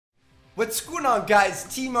What's going on, guys?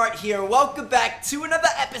 T-Mart here. Welcome back to another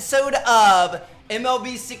episode of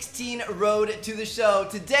MLB 16 Road to the Show.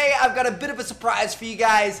 Today, I've got a bit of a surprise for you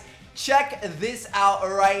guys. Check this out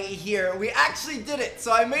right here. We actually did it.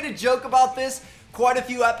 So I made a joke about this quite a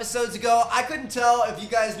few episodes ago. I couldn't tell if you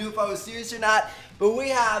guys knew if I was serious or not, but we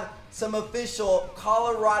have some official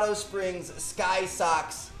Colorado Springs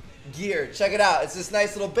SKYSOX gear. Check it out. It's this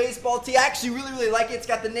nice little baseball tee. I actually really like it. It's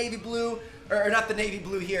got the navy blue. Or not the navy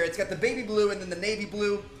blue here. It's got the baby blue and then the navy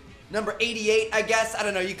blue. Number 88, I guess. I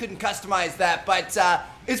don't know. You couldn't customize that. But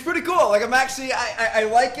it's pretty cool. Like, I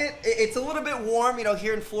like it. It's a little bit warm. You know,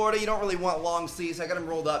 here in Florida, you don't really want long sleeves. I got them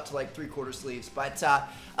rolled up to like 3/4 sleeves. But I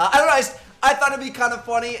don't know. I thought it'd be kind of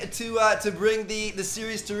funny to bring the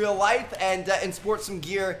series to real life and sport some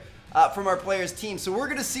gear from our players' team. So we're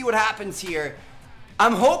going to see what happens here.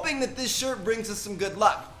 I'm hoping that this shirt brings us some good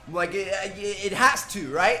luck. Like, it has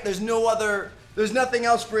to, right? There's nothing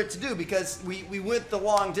else for it to do because we went the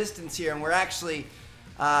long distance here and we're actually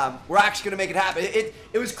gonna make it happen.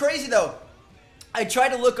 It was crazy though. I tried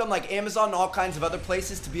to look on like Amazon and all kinds of other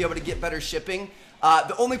places to be able to get better shipping.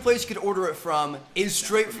 The only place you could order it from is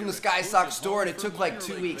straight from the SKYSOX store, and it took like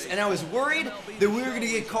 2 weeks. And I was worried that we were going to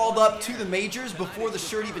get called up to the majors before the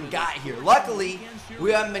shirt even got here. Luckily,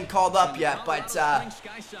 we haven't been called up yet, but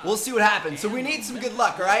we'll see what happens. So we need some good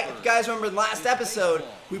luck, all right? If you guys remember the last episode,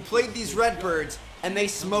 we played these Redbirds, and they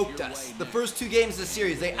smoked us. The first 2 games of the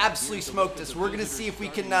series, they absolutely smoked us. We're going to see if we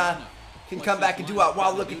can come back and do it.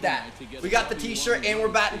 Wow, look at that. We got the t-shirt, and we're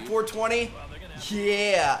batting 420.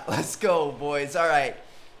 Yeah, let's go, boys. All right,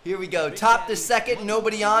 here we go. Top to second,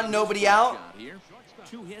 nobody on, nobody out.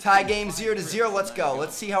 Tie game 0-0. Let's go.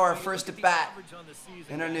 Let's see how our first at bat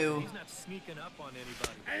in our new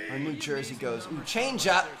jersey goes. Ooh, change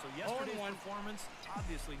up.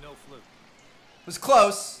 Was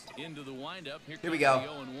close. Here we go.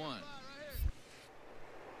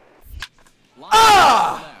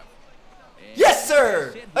 Ah! Yes,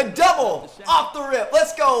 sir. A double off the rip.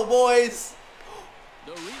 Let's go, boys.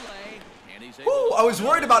 Ooh, I was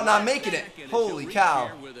worried about not making it. Holy cow.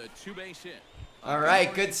 All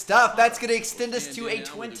right, good stuff. That's going to extend us to a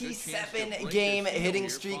 27-game hitting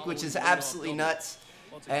streak, which is absolutely nuts.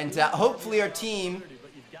 And hopefully our team...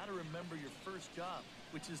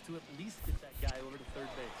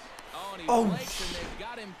 Oh,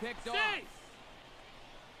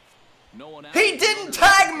 he didn't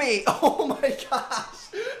tag me! Oh my gosh.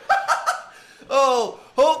 Oh,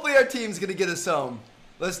 hopefully our team's going to get us home.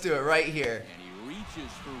 Let's do it right here.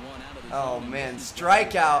 Oh man,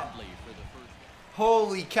 strikeout.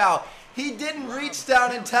 Holy cow. He didn't reach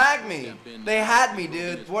down and tag me. They had me,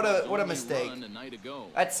 dude. What a mistake.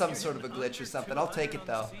 That's some sort of a glitch or something. I'll take it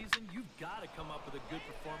though.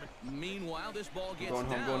 Going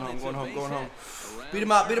home. Beat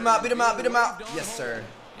him out. Yes, sir.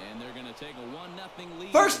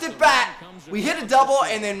 First at bat, we hit a double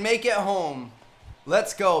and then make it home.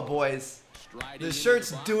 Let's go, boys. The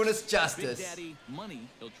shirt's doing us justice.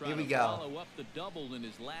 Here we go.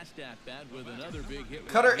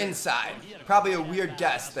 Cutter inside. Probably a weird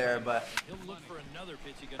guess there, but...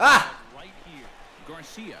 Ah!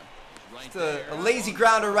 Just a lazy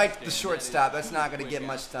grounder right to the shortstop. That's not going to get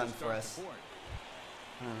much done for us.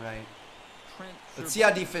 All right. Let's see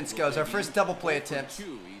how defense goes. Our first double play attempt.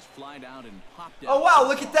 Oh, wow,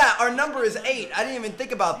 look at that. Our number is 8. I didn't even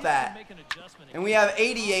think about that. And we have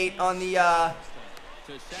 88 on the...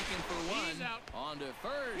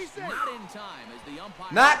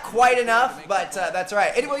 Not quite enough, but that's all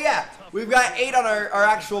right. Anyway, yeah, we've got 8 on our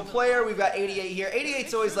actual player. We've got 88 here.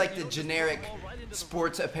 88's always like the generic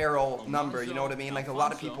sports apparel number, you know what I mean? Like a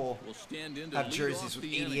lot of people have jerseys with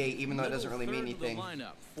 88, even though it doesn't really mean anything.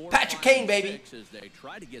 Patrick Kane, baby.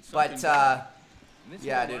 But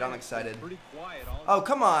yeah, dude, I'm excited. Oh,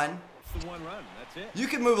 come on. You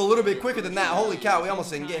can move a little bit quicker than that. Holy cow, we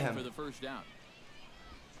almost didn't get him.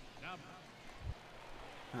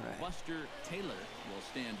 All right.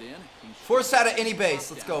 Force out of any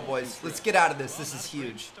base. Let's go, boys. Let's get out of this. This is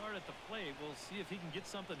huge.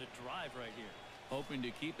 Hoping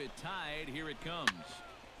to keep it tied. Here it comes.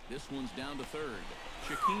 This one's down to third.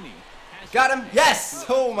 Shakini got him. Yes.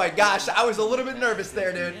 Oh my gosh, I was a little bit nervous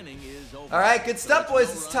there, dude. All right, good stuff,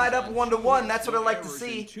 boys. It's tied up 1-1. That's what I like to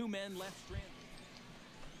see.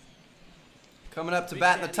 Coming up to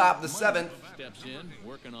bat in the top of the 7th. Steps in,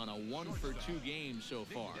 working on a 1-for-2 game so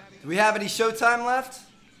far. Do we have any showtime left?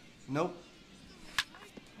 Nope.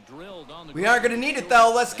 We aren't going to need it,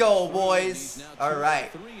 though. Let's go, boys. All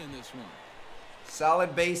right.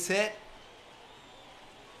 Solid base hit.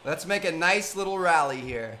 Let's make a nice little rally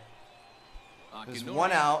here. There's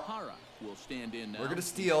one out. will stand in now. We're gonna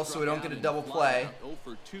steal so we don't get a double play. 0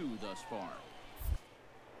 for 2 thus far.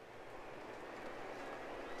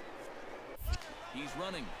 He's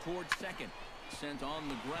running towards second. Sent on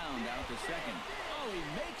the ground out to second. Oh, he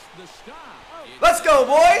makes the stop. Let's go,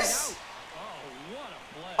 boys!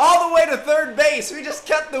 All the way to third base. We just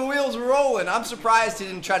kept the wheels rolling. I'm surprised he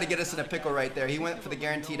didn't try to get us in a pickle right there. He went for the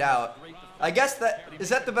guaranteed out. I guess is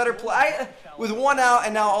that the better play? With one out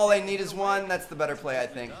and now all I need is one, that's the better play, I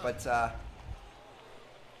think. But, all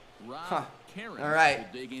right.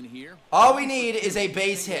 All we need is a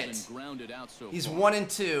base hit. He's 1 and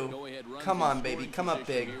 2. Come on, baby. Come up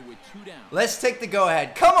big. Let's take the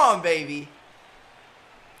go-ahead. Come on, baby.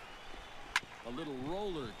 A little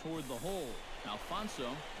roller toward the hole. Alfonso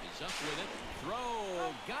is up with it.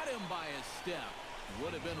 Throw. Got him by a step.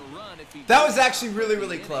 Would have been a run if he. That was actually really,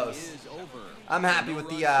 really close. I'm happy with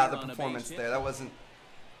the performance there. That wasn't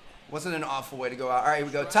an awful way to go out. All right, here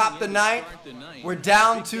we go. Top the ninth. We're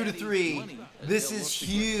down 2 to 3. This is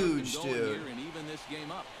huge, dude.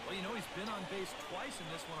 Well, you know, he's been on base twice in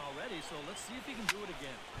this one already, so let's see if he can do it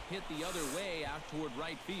again. Hit the other way out toward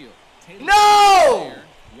right field. No!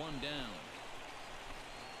 One down.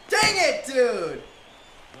 Dang it, dude!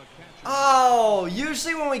 Oh,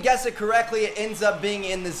 usually when we guess it correctly, it ends up being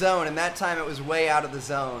in the zone, and that time it was way out of the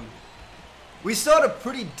zone. We still had a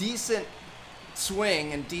pretty decent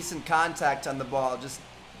swing and decent contact on the ball. Just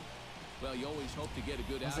well, you always hope to get a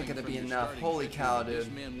good wasn't gonna be enough. Holy cow, dude!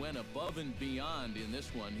 This man went above and beyond in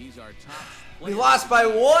this one. He's our top. We lost by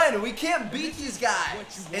 1. We can't beat these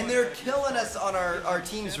guys, and they're killing us on our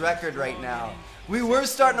team's record right now. We were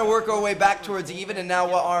starting to work our way back towards even, and now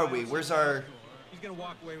what are we? Where's our? He's gonna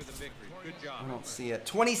walk away with a victory. Good job. I don't see it.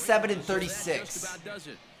 27 and 36. Just about does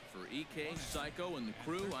it. For EK, Psycho, and the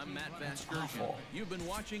crew, I'm Matt Vasgersian. You've been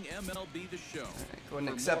watching MLB The Show. Right, go ahead and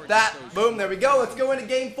accept that. Boom, there we go. Let's go into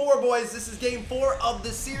Game 4, boys. This is Game 4 of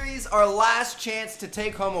the series. Our last chance to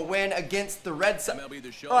take home a win against the Red Sox.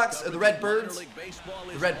 The Red Birds.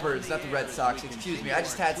 The Red Birds, not the Red Sox. Excuse me. I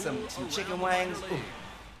just had some chicken wangs. Ooh.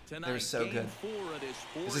 They're so good.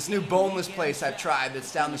 There's this new boneless place I've tried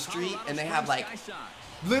that's down the street, and they have like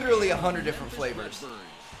literally 100 different flavors.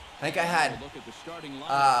 I think I had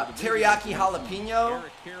teriyaki jalapeno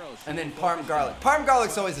and then parm garlic. Parm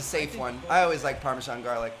garlic's always a safe one. I always like Parmesan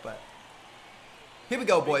garlic, but here we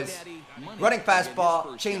go, boys. Running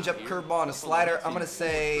fastball, change up, curveball, and a slider. I'm gonna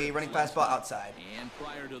say running fastball outside. And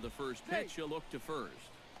prior to the first pitch, you'll look to first.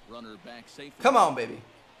 Runner back safely. Come on, baby.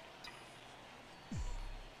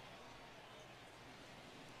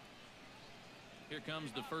 Here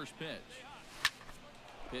comes the first pitch.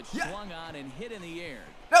 Pitch swung on and hit in the air.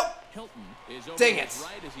 Nope. Hilton is over Dang to it. his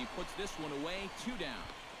right as he puts this one away. 2 down.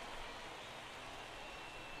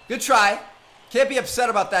 Good try. Can't be upset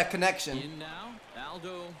about that connection. In now,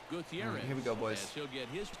 Aldo Gutierrez. Right, here we go, boys. As he'll get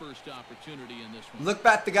his first opportunity in this one. Look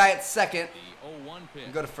back the guy at second. The 0-1 pitch.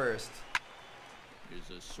 And go to first.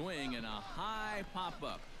 Here's a swing and a high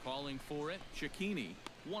pop-up. Calling for it. Cicchini,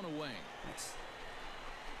 1 away. Nice.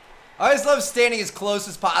 I always love standing as close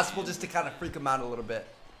as possible just to kind of freak him out a little bit.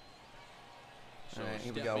 All right,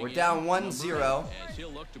 here we go. We're down 1-0. As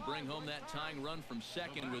he'll look to bring home that tying run from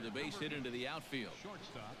second with a base hit into the outfield.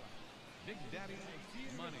 Shortstop, Big Daddy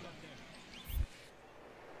Money.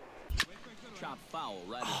 Chop foul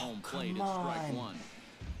right at home plate. It's strike 1.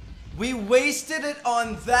 We wasted it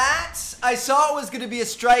on that. I saw it was going to be a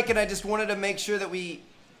strike, and I just wanted to make sure that we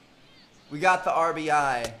got the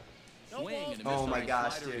RBI. Oh my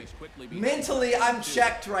gosh, dude. Mentally, I'm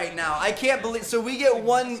checked right now. I can't believe. So we get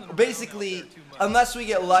one, basically, unless we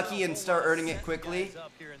get lucky and start earning it quickly,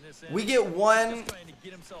 we get one.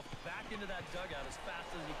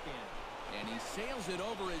 And he sails it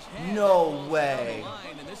over his head. No way.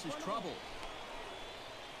 And this is trouble.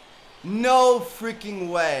 No freaking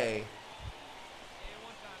way.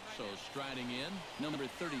 So striding in, number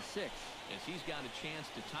 36. As he's got a chance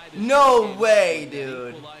to tie this. No way,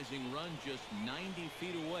 dude. Equalizing run just 90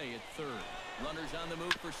 feet away at third. Runners on the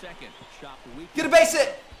move for second. Chopped weak. Get a base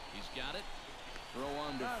hit. He's got it. Throw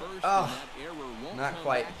on to first. Oh, and that error won't not come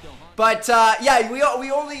quite. back to haunt. But yeah,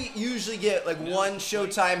 we only usually get like one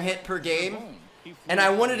Showtime hit per game. And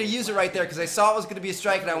I wanted to use it right there because I saw it was going to be a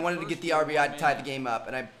strike, and I wanted to get the RBI to tie the game up.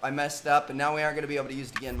 And I messed up, and now we aren't going to be able to use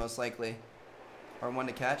it again, most likely. Or one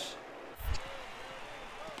to catch.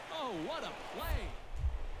 Oh, what a play.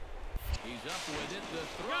 He's up with it.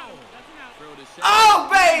 The throw. Throw to second. Oh,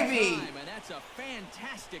 baby! And that's a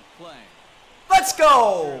fantastic play. Let's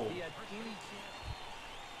go!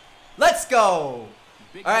 Let's go!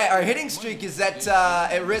 All right, our hitting streak is at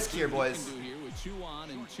risk here, boys. 2 on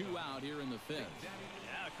and 2 out here in the 5th.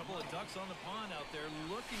 Couple of ducks on the pond out there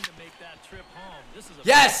looking to make that trip home. This is a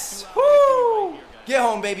Yes! Woo! Get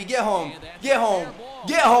home, baby. Get home. Get home.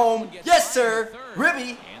 Get home. Yes, sir.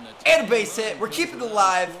 Ribby. And a base hit. We're keeping it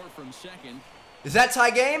alive. Is that tie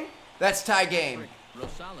game? That's tie game.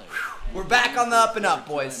 We're back on the up and up,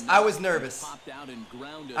 boys. I was nervous.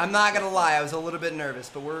 I'm not going to lie. I was a little bit nervous,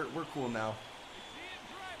 but we're cool now.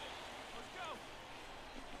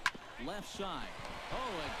 Left side. Oh,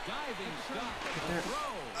 a diving stop.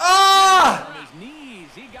 Ah! From his knees,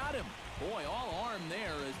 he got him. Boy, all arm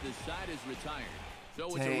there as the side is retired. So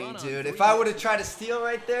it's a Dang, run on dude. 3 If I would have tried to steal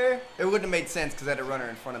right there, it wouldn't have made sense because I had a runner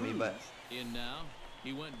in front of me, but. In now,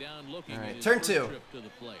 he went down looking All right, at his turn first 2. trip to the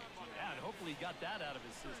plate. Yeah, and hopefully he got that out of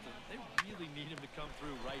his system. They really need him to come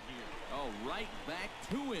through right here. Oh, right back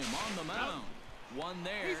to him on the mound. One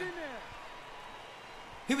there. He's in there.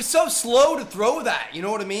 He was so slow to throw that, you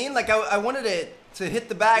know what I mean? Like, I wanted it to hit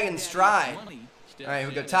the bag in stride. All right, here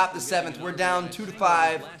we go. Top of the 7th. We're down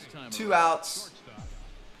 2-5. 2 outs.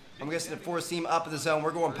 I'm guessing the 4-seam up in the zone.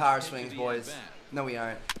 We're going power swings, boys. No, we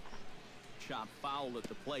aren't. Chop foul at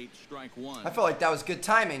the plate, strike 1. I felt like that was good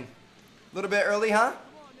timing. A little bit early, huh?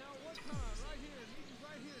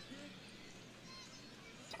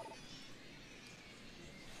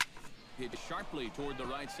 Hit sharply toward the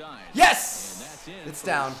right side. Yes! And that's in It's for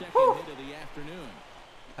down. the second Whew. hit of the afternoon.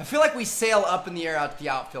 I feel like we sail up in the air out to the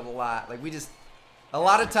outfield a lot. Like, we just... A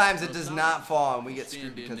lot of times it does not fall, and we get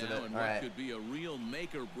screwed because of it. All right. Could be a real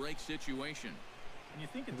make or break situation. And you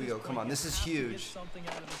think at Here we this go. Come point on. This you is have to get huge. something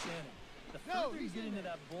out of this inning. The further you get into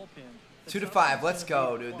that bullpen, the 2-5. tougher Let's it's go,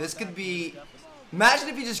 gonna be to dude. claw This back could be... those deficits. Imagine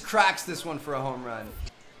if he just cracks this one for a home run.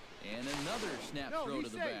 And another snap throw to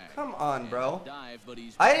the bag. Come on, bro. Dive, but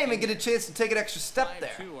he's I didn't even get a chance to take an extra step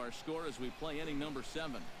there. 5-2 our score as we play inning number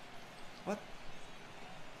 7. What?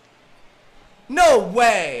 No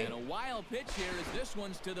way! And a wild pitch here as this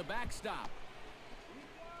one's to the backstop.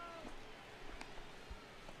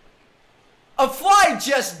 A fly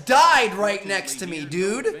just died right next to me,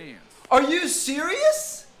 dude. Are you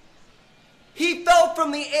serious? He fell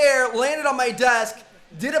from the air, landed on my desk,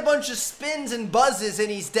 did a bunch of spins and buzzes, and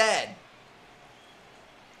he's dead.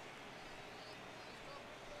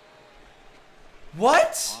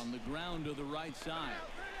 What? On the ground to the right side.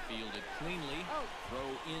 Fielded cleanly.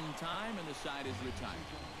 Throw in time, and the side is retired.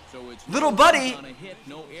 So it's Little buddy, on a hit,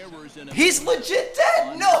 no errors in a he's legit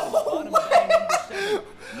dead. No way.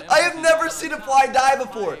 I have never seen a fly die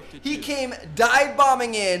before. He came dive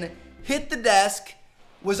bombing in, hit the desk,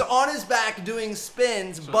 was on his back doing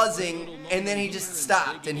spins, buzzing, and then he just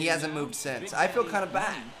stopped, and he hasn't moved since. I feel kind of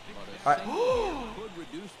bad. All right. could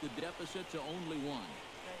reduce the deficit to only 1.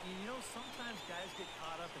 You know, sometimes guys get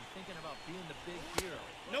caught up in thinking about being the big hero.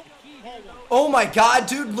 Nope. Oh my God,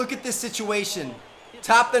 dude, look at this situation.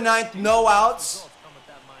 Top of the 9th, no outs. Come with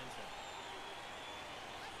that mindset.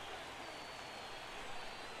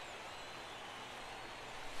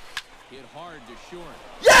 Hit hard to short.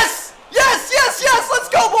 Yes! Yes, yes, yes! Let's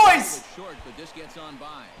go, boys! Short, but this gets on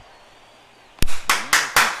by.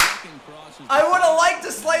 I would have liked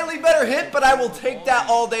a slightly better hit, but I will take that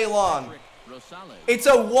all day long. It's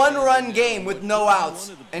a 1-run game with no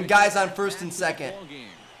outs and guys on 1st and 2nd.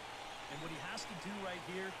 And what he has to do right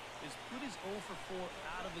here is put his 0 for 4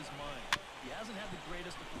 out of his mind. He hasn't had the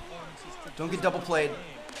greatest of performances today. Don't get double played.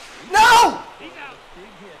 No! Big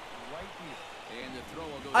hit right here. And the throw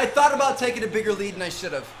will go. I thought about taking a bigger lead, and I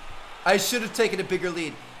should have. I should have taken a bigger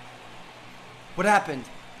lead. What happened?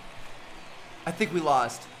 I think we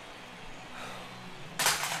lost.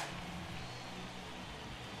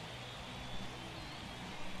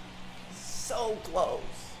 So close.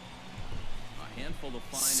 A handful of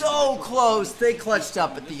fine So close. They clutched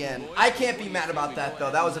up at the end. I can't be mad about that,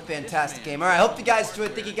 though. That was a fantastic game. All right, I hope you guys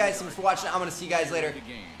enjoyed. Thank you guys so much for watching. I'm going to see you guys later.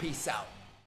 Peace out.